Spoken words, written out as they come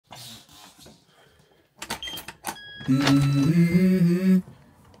Let's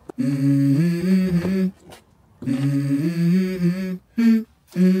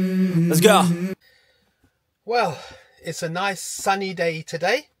go. Well, it's a nice sunny day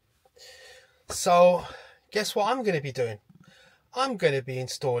today. So guess what I'm going to be doing? I'm going to be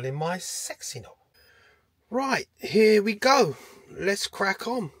installing my sexy knob. Right, here we go. Let's crack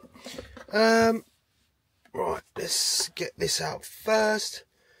on. Right, let's get this out first.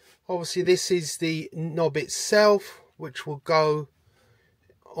 Obviously, this is the knob itself, which will go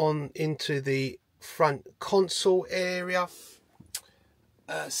on into the front console area.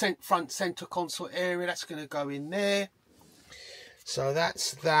 Front center console area, that's going to go in there. So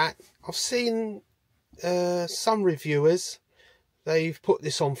that's that. I've seen some reviewers, they've put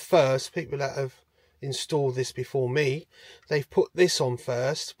this on first. People that have installed this before me, they've put this on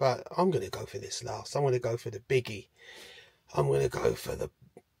first, but I'm going to go for this last. I'm going to go for the biggie. I'm going to go for the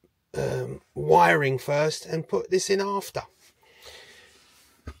wiring first and put this in after.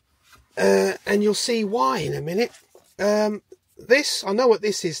 And you'll see why in a minute. This, I know what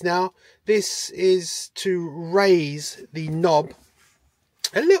this is now. This is to raise the knob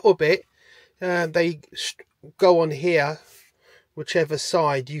a little bit. They go on here, whichever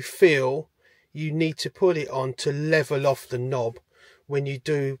side you feel you need to put it on to level off the knob when you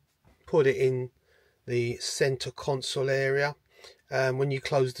do put it in the center console area. When you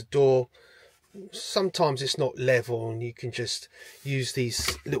close the door, sometimes it's not level, and you can just use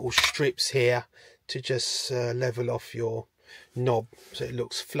these little strips here to just level off your knob so it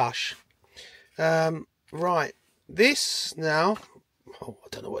looks flush. Right, this now, oh, I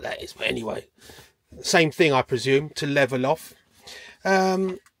don't know what that is, but anyway, same thing I presume, to level off.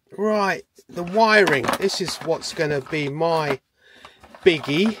 Right, the wiring, this is what's going to be my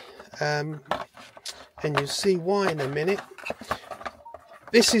biggie, and you'll see why in a minute.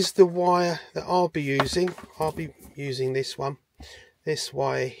 This is the wire that I'll be using. I'll be using this one. This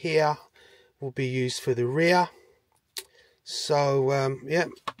wire here will be used for the rear. So yeah,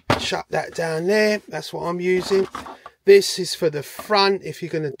 shut that down there. That's what I'm using. This is for the front. If you're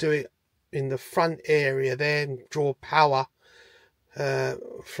going to do it in the front area there and draw power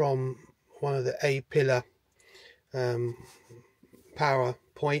from one of the A-pillar power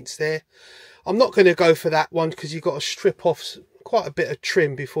points there. I'm not going to go for that one because you've got to strip off quite a bit of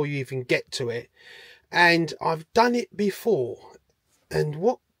trim before you even get to it. And I've done it before. And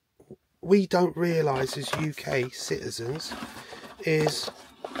what we don't realise as UK citizens is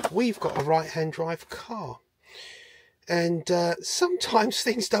we've got a right-hand drive car. And sometimes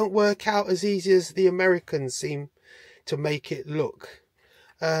things don't work out as easy as the Americans seem to make it look.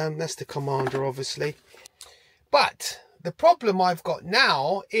 That's the Commander, obviously. But the problem I've got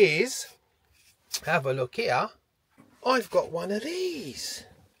now is, have a look here, I've got one of these.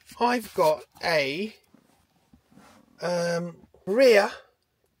 I've got a rear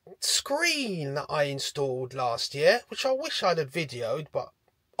screen that I installed last year, which I wish I'd have videoed, but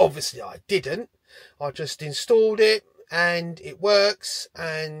obviously I didn't. I just installed it and it works,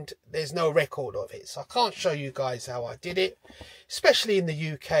 and there's no record of it, so I can't show you guys how I did it, especially in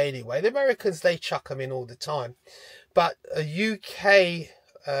the UK anyway. The Americans, they chuck them in all the time, but a UK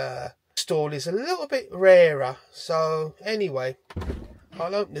install is a little bit rarer. So anyway,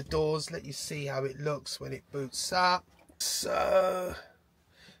 I'll open the doors, let you see how it looks when it boots up. So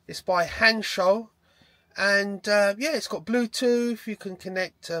it's by Hansshow, and yeah, it's got Bluetooth. You can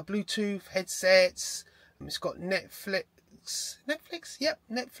connect Bluetooth headsets. It's got Netflix, yep,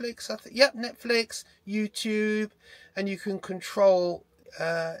 Netflix, I think, yep, Netflix, YouTube, and you can control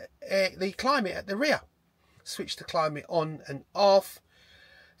the climate at the rear. Switch the climate on and off.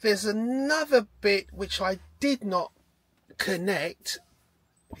 There's another bit which I did not connect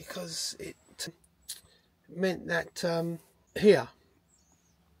because it meant that here,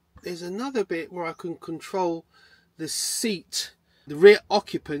 there's another bit where I can control the seat. The rear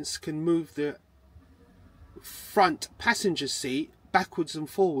occupants can move the front passenger seat backwards and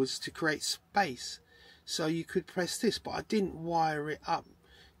forwards to create space. So you could press this, but I didn't wire it up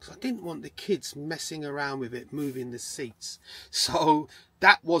because I didn't want the kids messing around with it, moving the seats. So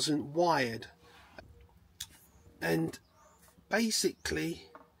that wasn't wired. And basically,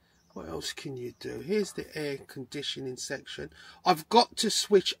 what else can you do? Here's the air conditioning section. I've got to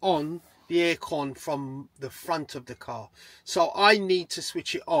switch on the aircon from the front of the car. So I need to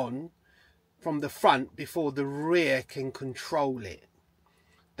switch it on from the front before the rear can control it.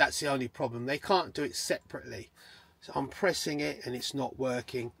 That's the only problem. They can't do it separately. So I'm pressing it and it's not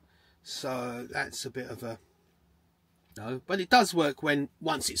working. So that's a bit of a no. But it does work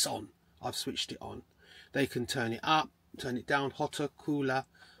once it's on. I've switched it on. They can turn it up, turn it down, hotter, cooler,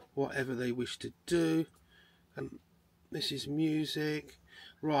 whatever they wish to do. This is music.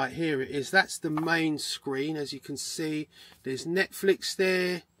 Right, here it is. That's the main screen. As you can see, there's Netflix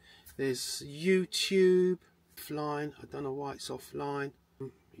there. There's YouTube. Offline. I don't know why it's offline.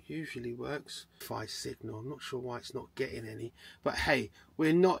 It usually works. Wi-Fi signal. I'm not sure why it's not getting any. But hey,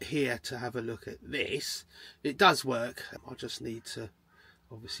 we're not here to have a look at this. It does work. I just need to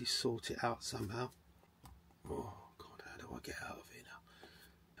obviously sort it out somehow. Oh God, how do I get out of here now?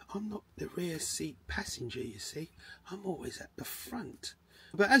 I'm not the rear seat passenger, you see. I'm always at the front.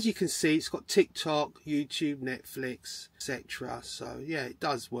 But as you can see, it's got TikTok, YouTube, Netflix, etc. So yeah, it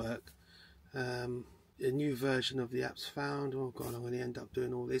does work. A new version of the app's found. Oh God, I'm going to end up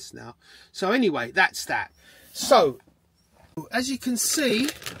doing all this now. So anyway, that's that. So as you can see,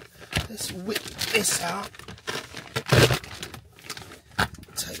 let's whip this out.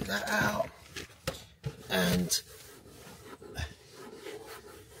 Take that out. And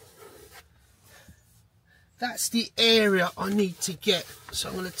that's the area I need to get. So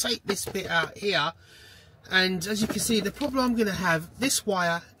I'm going to take this bit out here. And as you can see, the problem I'm going to have, this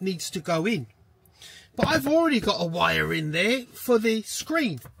wire needs to go in. But I've already got a wire in there for the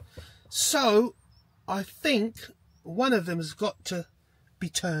screen. So I think one of them has got to be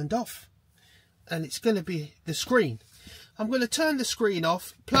turned off. And it's going to be the screen. I'm going to turn the screen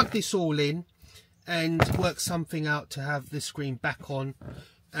off, plug this all in, and work something out to have the screen back on,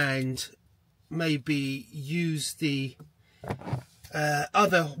 and maybe use the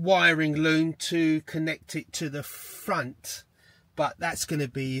other wiring loom to connect it to the front. But that's going to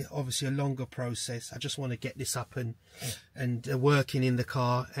be obviously a longer process. I just want to get this up and working in the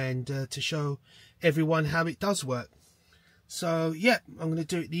car, and to show everyone how it does work. So yeah, I'm going to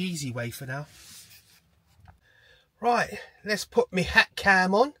do it the easy way for now. Right, let's put my hat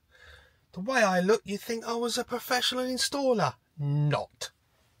cam on. The way I look, you think I was a professional installer. Not.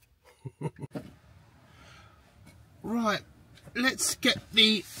 Right, let's get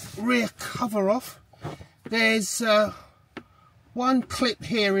the rear cover off. There's one clip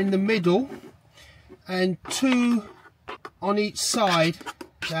here in the middle and two on each side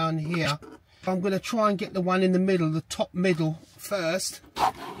down here. I'm going to try and get the one in the middle, the top middle first.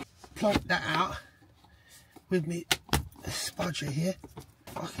 Plonk that out with me spudger here.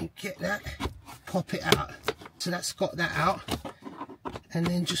 If I can get that, pop it out. So that's got that out, and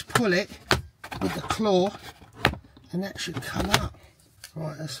then just pull it with the claw and that should come out.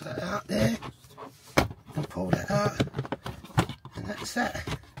 Right, that's that out there, and pull that out. That's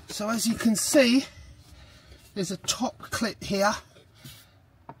that. So as you can see, there's a top clip here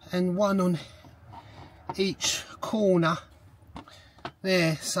and one on each corner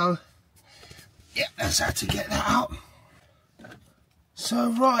there. So yeah, that's how to get that out.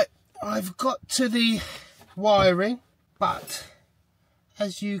 So right, I've got to the wiring, but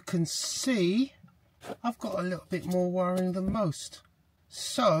as you can see, I've got a little bit more wiring than most.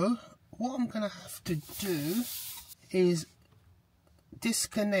 So what I'm going to have to do is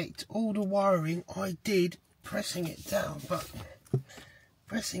disconnect all the wiring I did pressing it down, but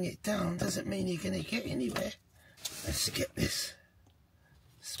pressing it down doesn't mean you're going to get anywhere. Let's get this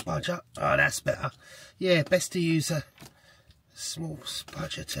spudger. Oh, that's better. Yeah, best to use a small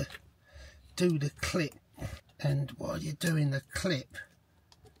spudger to do the clip, and while you're doing the clip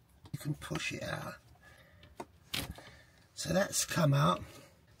you can push it out. So that's come out.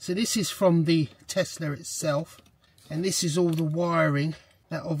 So this is from the Tesla itself, and this is all the wiring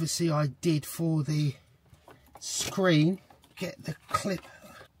that obviously I did for the screen. Get the clip,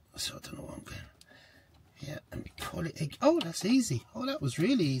 so I don't know what I'm going. Yeah, and pull it again. Oh, that's easy. Oh, that was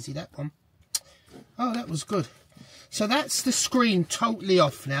really easy, that one. Oh, that was good. So that's the screen totally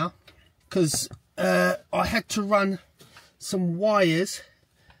off now, because I had to run some wires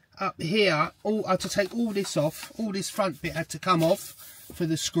up here. I had to take all this off. All this front bit had to come off for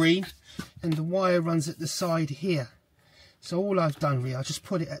the screen, and the wire runs at the side here. So all I've done really, I just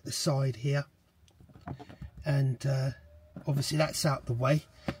put it at the side here, and obviously that's out the way.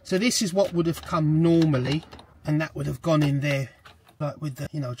 So this is what would have come normally, and that would have gone in there, like with the,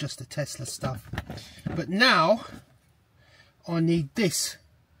 you know, just the Tesla stuff. But now I need this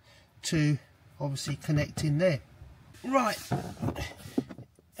to obviously connect in there. Right,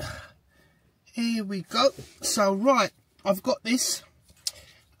 here we go. So right, I've got this,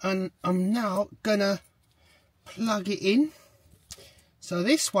 and I'm now gonna plug it in. So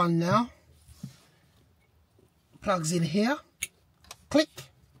this one now plugs in here, click,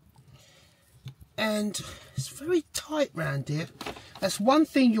 and it's very tight round here. That's one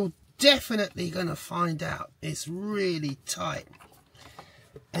thing you're definitely gonna find out. It's really tight.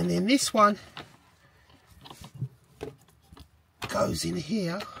 And then this one goes in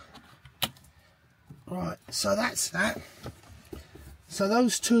here Right, so that's that. So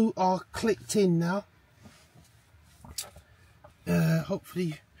those two are clicked in now.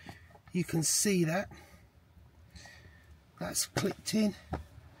 Hopefully you can see that. That's clicked in.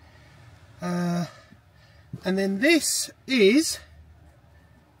 And then this is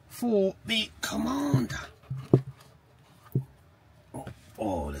for the commander.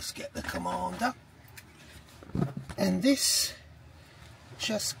 Oh, let's get the commander. And this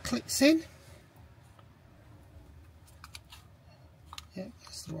just clicks in. Yeah,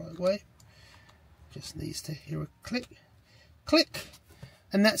 that's the right way. Just needs to hear a click. Click.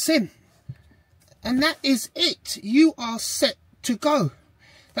 And that's in. And that is it. You are set to go.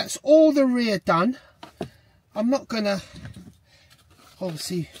 That's all the rear done. I'm not going to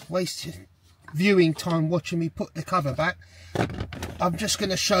obviously waste your viewing time watching me put the cover back. I'm just going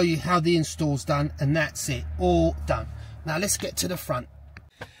to show you how the install's done, and that's it. All done. Now let's get to the front.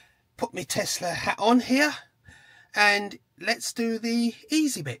 Put my Tesla hat on here and let's do the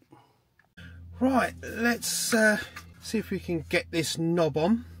easy bit. Right, let's see if we can get this knob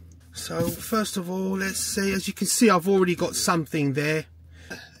on. So first of all, let's see. As you can see, I've already got something there.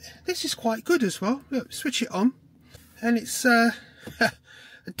 This is quite good as well. Look, switch it on and it's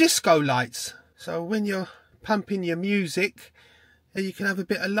disco lights. So when you're pumping your music, you can have a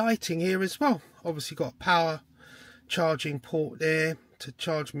bit of lighting here as well. Obviously got a power charging port there to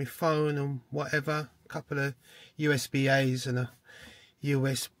charge my phone and whatever. A couple of USB-A's and a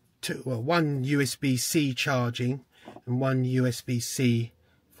one USB-C charging and one USB-C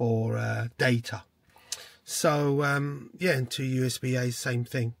for data. So yeah, and two USB-A's, same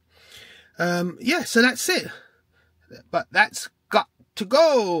thing. Yeah, so that's it. But that's got to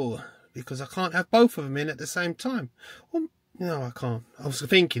go because I can't have both of them in at the same time. Well, no, I can't. I was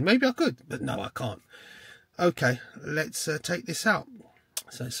thinking maybe I could, but no, I can't. Okay, let's take this out.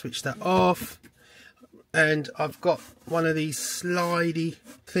 So switch that off. And I've got one of these slidey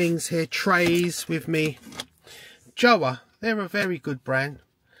things here, trays with me. Joa, they're a very good brand.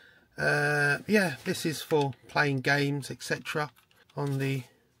 Yeah, this is for playing games, etc. On the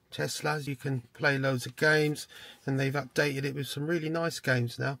Teslas, you can play loads of games, and they've updated it with some really nice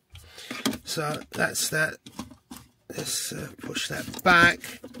games now. So that's that. Let's push that back.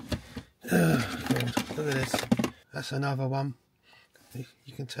 Oh, God, look at this. That's another one.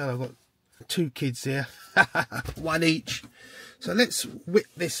 You can tell I've got two kids here. One each. So let's whip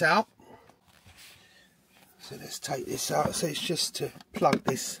this out. So let's take this out. So it's just to plug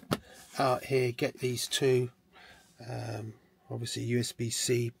this out here, get these two obviously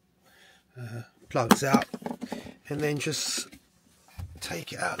USB-C plugs out, and then just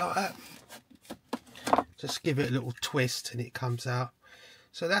take it out like that. Just give it a little twist and it comes out.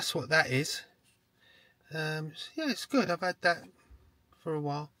 So that's what that is. Yeah, it's good. I've had that for a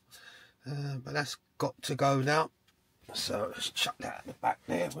while, but that's got to go now. So let's chuck that at the back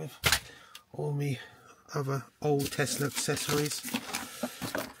there with all my other old Tesla accessories,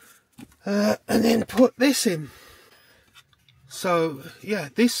 and then put this in. So yeah,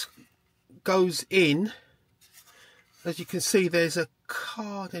 this goes in. As you can see, there's a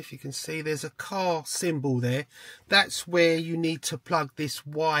car. If you can see, there's a car symbol there. That's where you need to plug this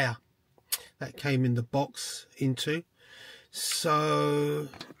wire that came in the box into. So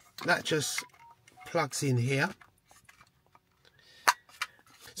that just plugs in here.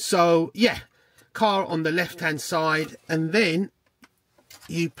 So yeah, car on the left hand side, and then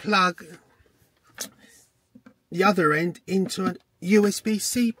you plug the other end into a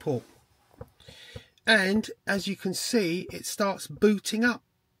USB-C port, and as you can see, it starts booting up,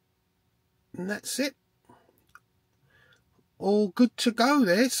 and that's it. All good to go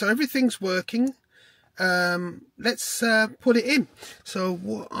there. So everything's working. Let's put it in. So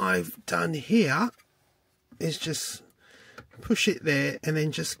what I've done here is just push it there and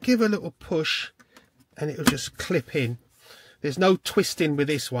then just give a little push and it'll just clip in. There's no twisting with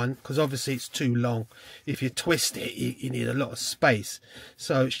this one because obviously it's too long. If you twist it, you need a lot of space.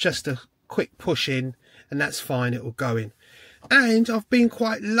 So it's just a quick push in and that's fine, it will go in. And I've been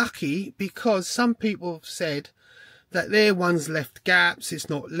quite lucky because some people have said that their one's left gaps, it's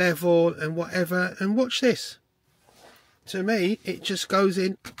not level and whatever. And watch this. To me, it just goes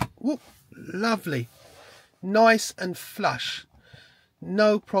in. Whoop, lovely. Nice and flush.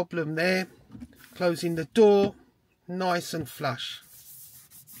 No problem there. Closing the door. Nice and flush.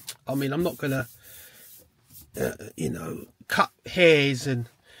 I mean, I'm not going to, you know, cut hairs and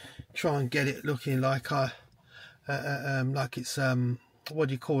try and get it looking like it's, what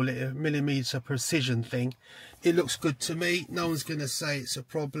do you call it, a millimetre precision thing. It looks good to me. No one's going to say it's a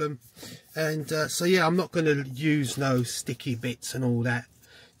problem. And so yeah, I'm not going to use no sticky bits and all that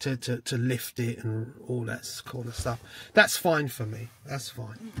to lift it and all that kind of stuff. That's fine for me. That's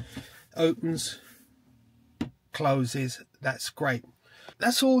fine. Opens, closes. That's great.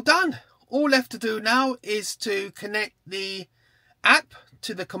 That's all done. All left to do now is to connect the app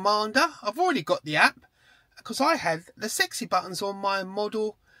to the commander. I've already got the app because I had the sexy buttons on my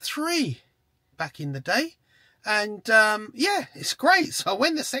Model 3 back in the day. And yeah, it's great. So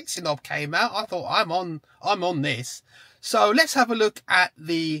when the sexy knob came out, I thought I'm on this. So let's have a look at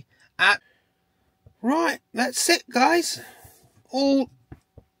the app. Right, that's it, guys. All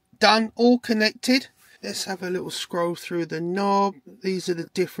done, all connected. Let's have a little scroll through the knob. These are the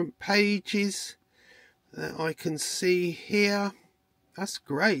different pages that I can see here. That's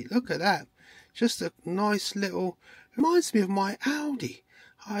great. Look at that. Just a nice little, reminds me of my Audi.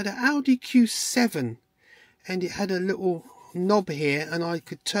 I had an Audi Q7 and it had a little knob here and I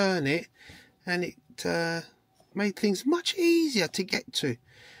could turn it, and it made things much easier to get to.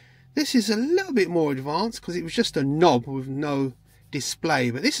 This is a little bit more advanced because it was just a knob with no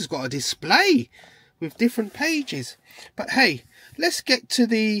display, but this has got a display with different pages. But hey, let's get to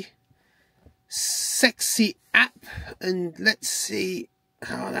the sexy app and let's see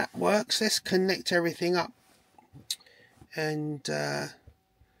how that works. Let's connect everything up and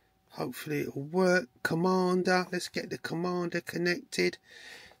hopefully it'll work. Commander, let's get the commander connected.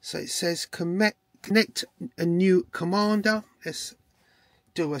 So it says connect a new commander. Let's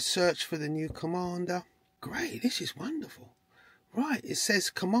do a search for the new commander. Great, this is wonderful. Right, it says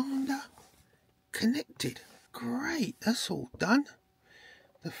commander connected. Great, that's all done.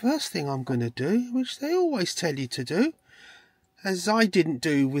 The first thing I'm going to do, which they always tell you to do, as I didn't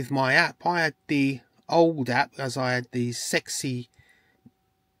do with my app, I had the old app as I had these sexy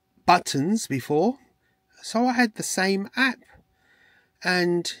buttons before, so I had the same app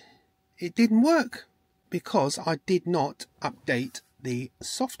and it didn't work because I did not update the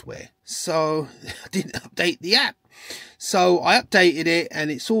software. So I didn't update the app, so I updated it and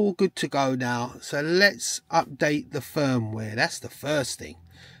it's all good to go now. So let's update the firmware. That's the first thing.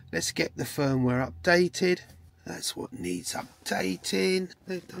 Let's get the firmware updated. That's what needs updating.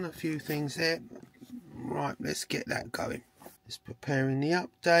 They've done a few things there. Right, let's get that going. Just preparing the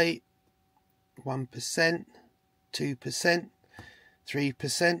update. 1%, 2%,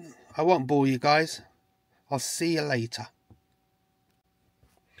 3%. I won't bore you guys. I'll see you later.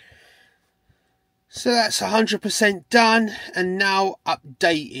 So that's 100% done and now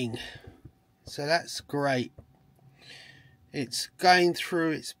updating. So that's great. It's going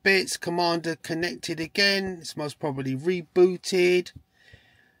through its bits. Commander connected again. It's most probably rebooted.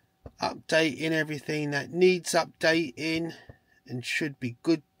 Updating everything that needs updating and should be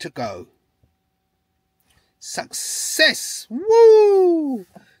good to go. Success! Woo!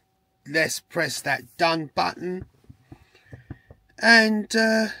 Let's press that done button. And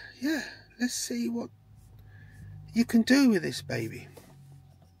yeah, let's see what you can do with this baby.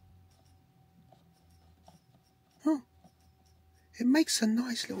 Oh, it makes a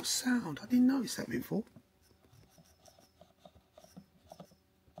nice little sound. I didn't notice that before.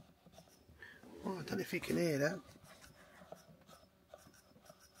 Oh, I don't know if you can hear that.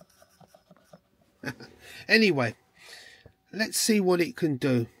 Anyway, let's see what it can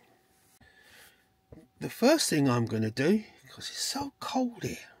do. The first thing I'm going to do, because it's so cold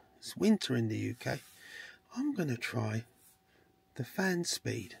here, it's winter in the UK, I'm going to try the fan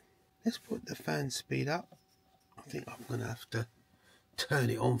speed. Let's put the fan speed up. I think I'm going to have to turn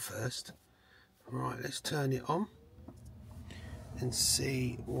it on first. Right, let's turn it on and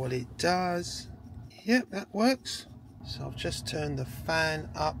see what it does. Yep, that works. So I've just turned the fan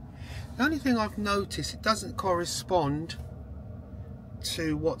up. The only thing I've noticed, it doesn't correspond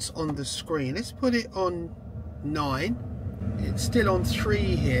to what's on the screen. Let's put it on 9. It's still on 3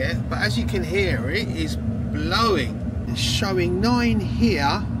 here, but as you can hear, it is blowing. It's showing 9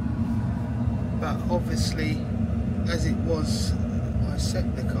 here, but obviously as it was, I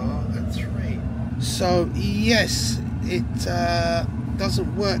set the car at 3. So yes, it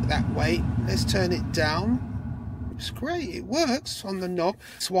doesn't work that way. Let's turn it down. It's great, it works on the knob.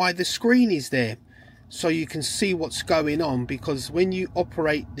 That's why the screen is there, so you can see what's going on, because when you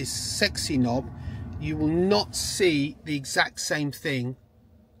operate this sexy knob, you will not see the exact same thing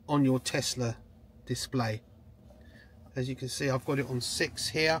on your Tesla display. As you can see, I've got it on 6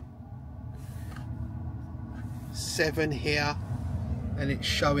 here, 7 here, and it's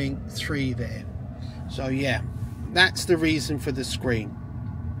showing 3 there. So yeah, that's the reason for the screen.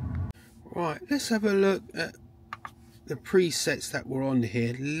 Right, let's have a look at the presets that were on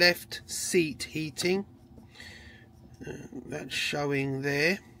here. Left seat heating, that's showing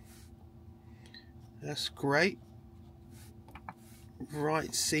there. That's great.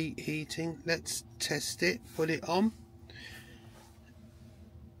 Right, seat heating. Let's test it. Put it on.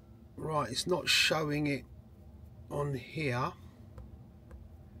 Right, it's not showing it on here,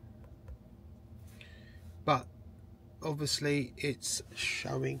 but obviously it's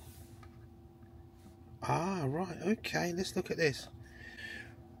showing. Ah, right, okay, let's look at this.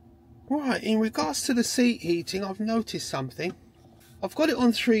 Right, in regards to the seat heating, I've noticed something. I've got it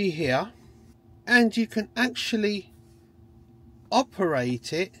on 3 here, and you can actually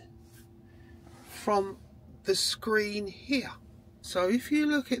operate it from the screen here. So if you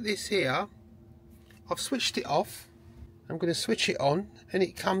look at this here, I've switched it off. I'm going to switch it on and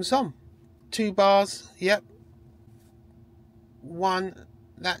it comes on. 2 bars, yep. 1,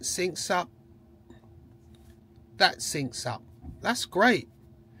 that syncs up. That syncs up. That's great.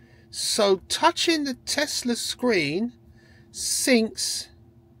 So touching the Tesla screen syncs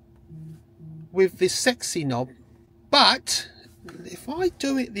with this sexy knob. But if I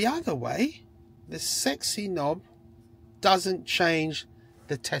do it the other way, the sexy knob doesn't change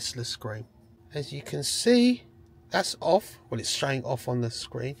the Tesla screen. As you can see, that's off. Well, it's showing off on the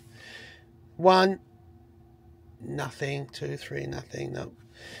screen. 1, nothing. 2, 3, nothing. No.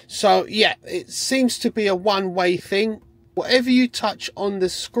 So yeah, it seems to be a one-way thing. Whatever you touch on the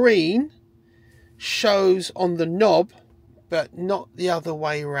screen shows on the knob, but not the other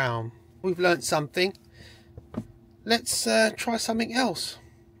way around. We've learnt something. Let's try something else.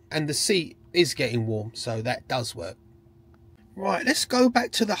 And the seat is getting warm, so that does work. Right, let's go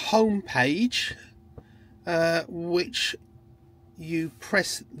back to the home page, which you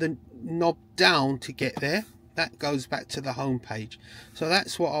press the knob down to get there. That goes back to the home page. So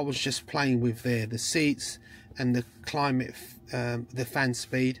that's what I was just playing with there, the seats and the climate, the fan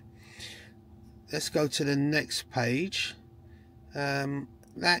speed. Let's go to the next page.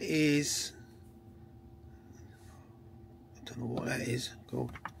 That is, I don't know what that is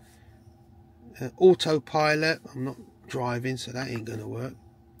called. Autopilot. I'm not driving, so that ain't gonna work.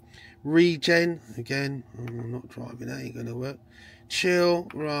 Regen, again, I'm not driving, that ain't gonna work. Chill,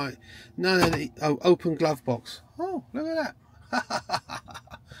 right, none of the, oh, open glove box. Oh, look at that.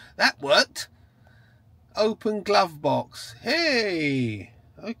 That worked. Open glove box. Hey,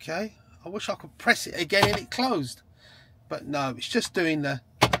 okay, I wish I could press it again and it closed, but no, it's just doing the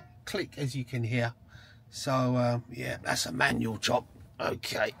click, as you can hear. So yeah, that's a manual job.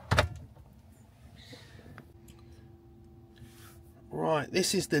 Okay. Right,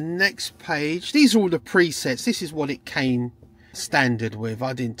 this is the next page. These are all the presets. This is what it came standard with.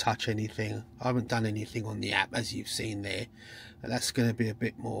 I didn't touch anything. I haven't done anything on the app, as you've seen there. And that's going to be a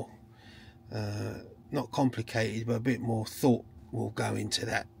bit more, not complicated, but a bit more thought will go into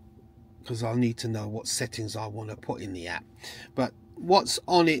that, because I'll need to know what settings I want to put in the app. But what's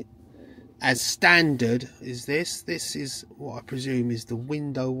on it as standard is this. This is what I presume is the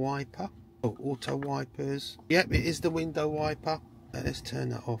window wiper. Oh, auto wipers. Yep, it is the window wiper. Let's turn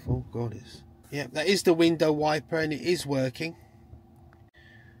that off. Oh god, it's, yeah, that is the window wiper and it is working.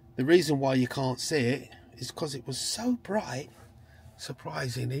 The reason why you can't see it is because it was so bright.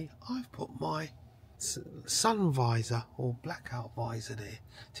 Surprisingly, I've put my sun visor or blackout visor there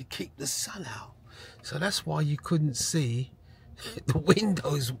to keep the sun out, so that's why you couldn't see the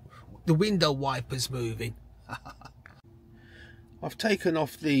window wipers moving. I've taken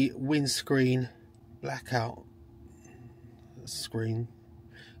off the windscreen blackout screen,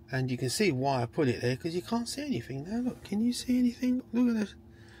 and you can see why I put it there, because you can't see anything now. Look, can you see anything? Look at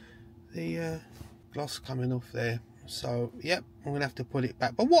the gloss coming off there. So yep, I'm gonna have to put it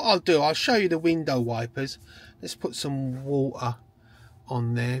back. But what I'll do, I'll show you the window wipers. Let's put some water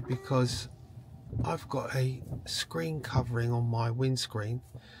on there, because I've got a screen covering on my windscreen,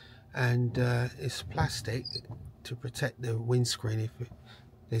 and it's plastic to protect the windscreen if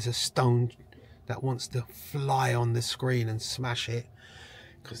there's a stone that wants to fly on the screen and smash it,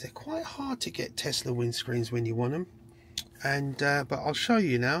 because they're quite hard to get Tesla windscreens when you want them. And but I'll show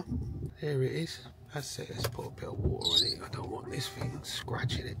you now. Here it is. That's it. Let's put a bit of water on it. I don't want this thing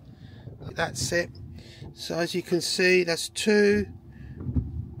scratching it. That's it. So as you can see, that's 2,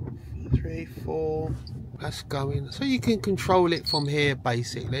 3, 4. That's going. So you can control it from here,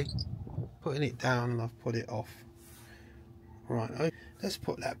 basically. Putting it down, and I've put it off. Right, let's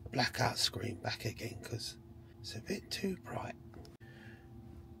put that blackout screen back again, because it's a bit too bright.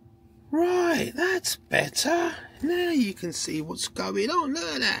 Right, that's better. Now you can see what's going on.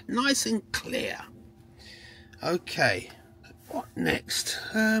 Look at that, nice and clear. Okay, what next?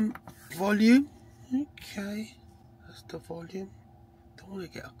 Volume. Okay, that's the volume. Don't want to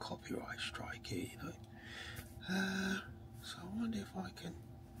get a copyright strike here, you know. So I wonder if I can.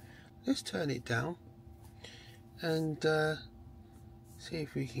 Let's turn it down, and See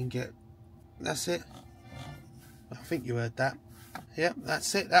if we can get, that's it. I think you heard that. Yep,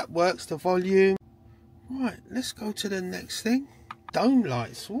 that's it, that works, the volume. Right, let's go to the next thing. Dome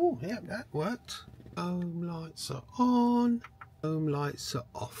lights. Oh, yeah, that worked. Dome lights are on. Dome lights are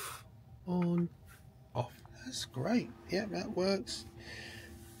off. On, off. That's great. Yeah, that works.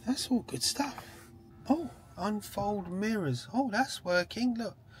 That's all good stuff. Oh, unfold mirrors. Oh, that's working.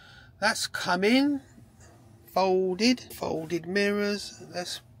 Look, that's come in. Folded. Folded mirrors.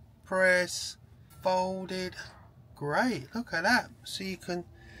 Let's press. Folded. Great. Look at that. So you can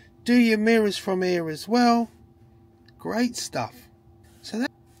do your mirrors from here as well. Great stuff. So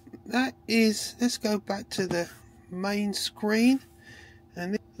that is, let's go back to the main screen.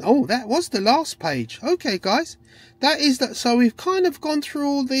 And oh, that was the last page. Okay, guys, that is that. So we've kind of gone through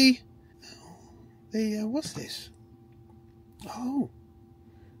all the what's this? Oh,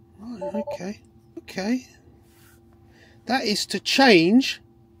 right, okay. That is to change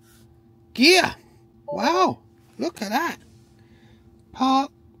gear. Wow, look at that.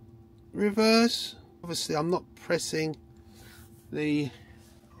 Park, reverse. Obviously, I'm not pressing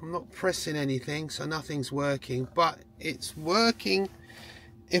anything, so nothing's working, but it's working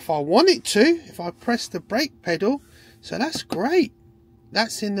if I want it to, if I press the brake pedal. So that's great.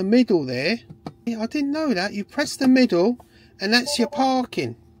 That's in the middle there. I didn't know that. You press the middle and that's your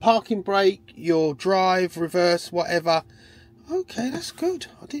parking brake, your drive, reverse, whatever. Okay, that's good.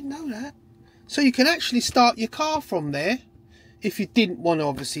 I didn't know that. So you can actually start your car from there. If you didn't want to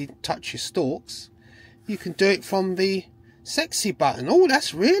obviously touch your stalks, you can do it from the sexy button. Oh,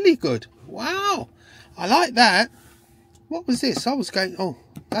 that's really good. Wow, I like that. What was this? I was going, oh,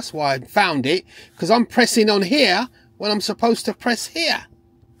 that's why I found it, because I'm pressing on here when I'm supposed to press here.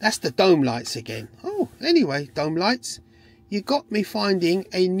 That's the dome lights again. Oh, anyway, dome lights, you got me finding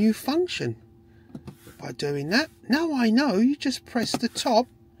a new function by doing that. Now I know you just press the top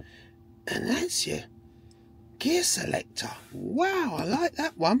and that's your gear selector. Wow, I like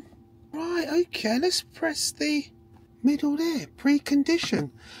that one. Right, okay, let's press the middle there, precondition.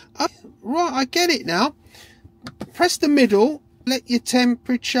 Right, I get it now. Press the middle, let your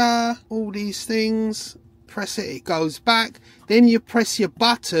temperature, all these things, press it, it goes back. Then you press your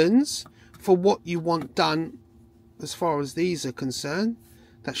buttons for what you want done as far as these are concerned.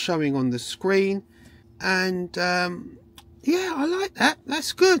 That's showing on the screen. And yeah, I like that.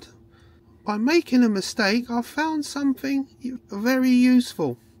 That's good. By making a mistake, I found something very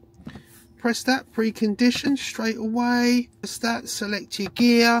useful. Press that, precondition, straight away. Press that, select your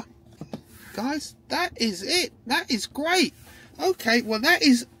gear. Guys, that is it. That is great. Okay, well, that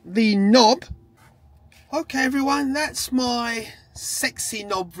is the knob. Okay, everyone, that's my sexy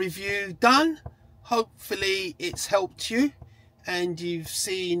knob review done. Hopefully it's helped you and you've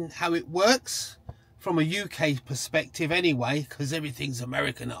seen how it works from a UK perspective anyway, because everything's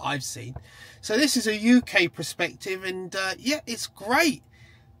American that I've seen. So this is a UK perspective, and yeah, it's great.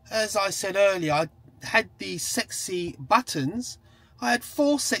 As I said earlier, I had the sexy buttons. I had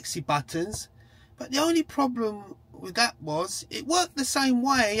 4 sexy buttons, but the only problem with that was it worked the same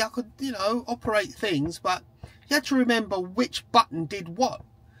way. I could, you know, operate things, but you had to remember which button did what.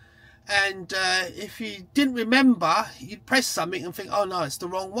 And if you didn't remember, you'd press something and think, oh no, it's the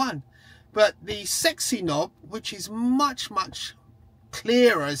wrong one. But the sexy knob, which is much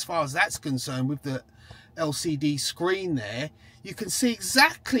clearer as far as that's concerned with the LCD screen there, you can see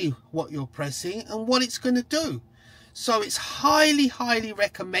exactly what you're pressing and what it's going to do. So it's highly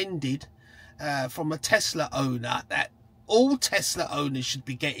recommended from a Tesla owner, that all Tesla owners should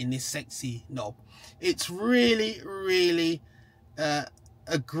be getting this sexy knob. It's really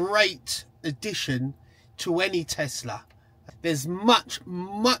a great addition to any Tesla. There's much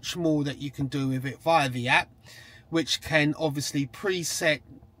more that you can do with it via the app, which can obviously preset,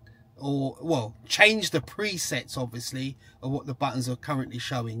 or well, change the presets obviously of what the buttons are currently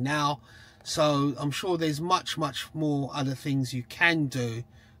showing now. So I'm sure there's much more other things you can do,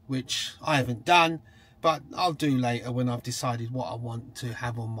 which I haven't done, but I'll do later when I've decided what I want to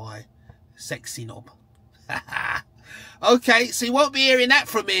have on my sexy knob. Okay, so you won't be hearing that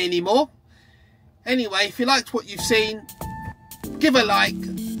from me anymore. Anyway, if you liked what you've seen, give a like,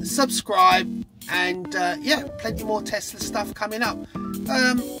 subscribe, and yeah, plenty more Tesla stuff coming up.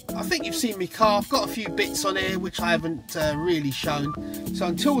 I think you've seen my car. I've got a few bits on here which I haven't really shown. So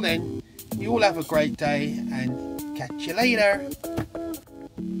until then, you all have a great day and catch you later.